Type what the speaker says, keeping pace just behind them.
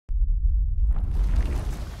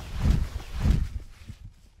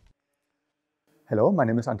Hello, my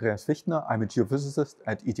name is Andreas Fichtner. I'm a geophysicist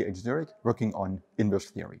at ETH Zurich working on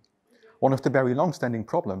inverse theory. One of the very long-standing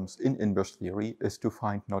problems in inverse theory is to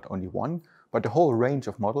find not only one, but a whole range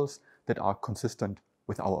of models that are consistent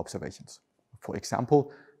with our observations. For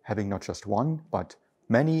example, having not just one, but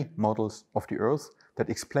many models of the Earth that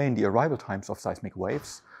explain the arrival times of seismic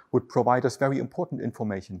waves would provide us very important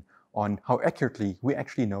information on how accurately we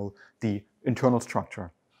actually know the internal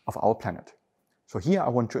structure of our planet. So here I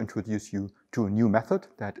want to introduce you to a new method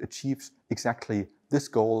that achieves exactly this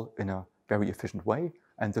goal in a very efficient way,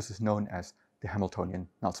 and this is known as the Hamiltonian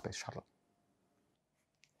Nullspace Shuttle.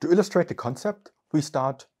 To illustrate the concept, we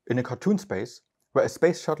start in a cartoon space where a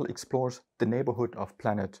space shuttle explores the neighborhood of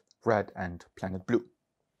planet red and planet blue.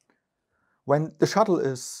 When the shuttle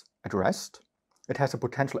is at rest, it has a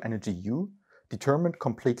potential energy U determined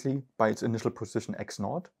completely by its initial position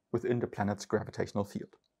x0 within the planet's gravitational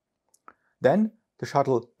field. Then the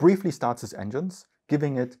shuttle briefly starts its engines,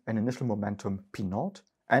 giving it an initial momentum p0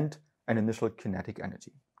 and an initial kinetic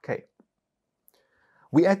energy, k.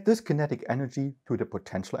 We add this kinetic energy to the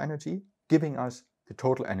potential energy, giving us the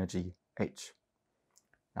total energy, h.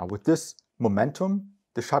 Now with this momentum,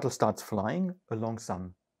 the shuttle starts flying along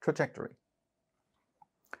some trajectory.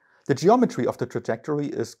 The geometry of the trajectory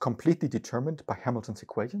is completely determined by Hamilton's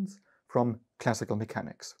equations from classical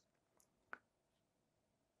mechanics.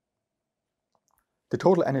 The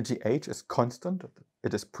total energy h is constant,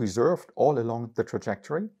 it is preserved all along the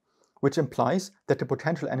trajectory, which implies that the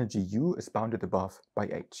potential energy u is bounded above by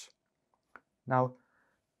h. Now,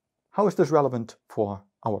 how is this relevant for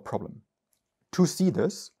our problem? To see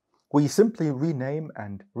this, we simply rename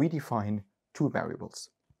and redefine two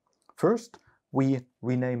variables. First, we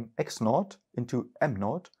rename x0 into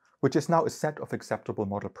m0, which is now a set of acceptable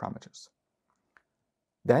model parameters.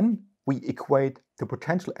 Then we equate the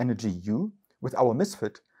potential energy u with our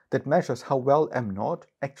misfit that measures how well m0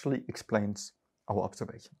 actually explains our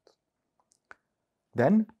observations.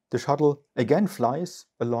 Then the shuttle again flies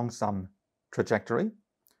along some trajectory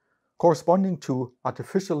corresponding to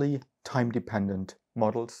artificially time-dependent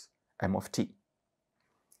models m of t.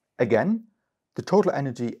 Again, the total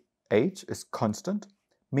energy h is constant,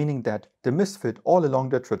 meaning that the misfit all along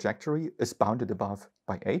the trajectory is bounded above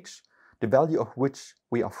by h, the value of which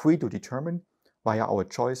we are free to determine via our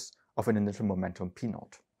choice of an initial momentum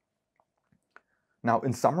p0. Now,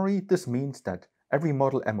 in summary, this means that every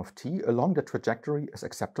model m of t along the trajectory is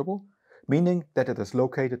acceptable, meaning that it is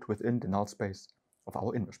located within the null space of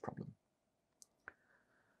our inverse problem.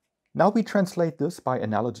 Now we translate this by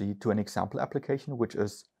analogy to an example application, which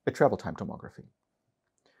is a travel time tomography.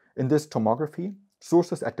 In this tomography,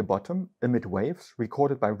 sources at the bottom emit waves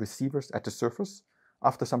recorded by receivers at the surface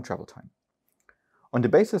after some travel time. On the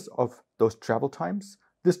basis of those travel times,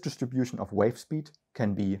 this distribution of wave speed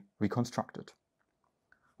can be reconstructed.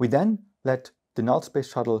 We then let the null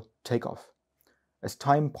space shuttle take off. As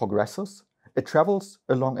time progresses, it travels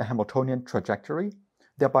along a Hamiltonian trajectory,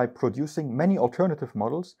 thereby producing many alternative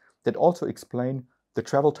models that also explain the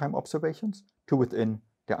travel time observations to within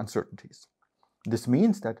their uncertainties. This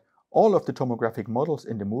means that all of the tomographic models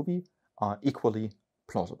in the movie are equally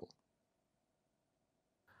plausible.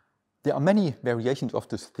 There are many variations of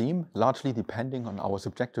this theme, largely depending on our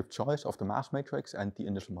subjective choice of the mass matrix and the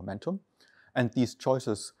initial momentum. And these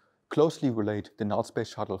choices closely relate the null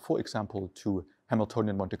space shuttle, for example, to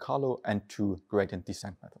Hamiltonian Monte Carlo and to gradient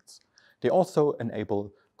descent methods. They also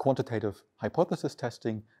enable quantitative hypothesis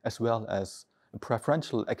testing as well as a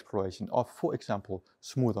preferential exploration of, for example,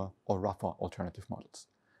 smoother or rougher alternative models.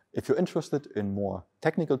 If you're interested in more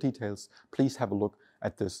technical details, please have a look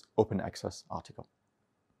at this open access article.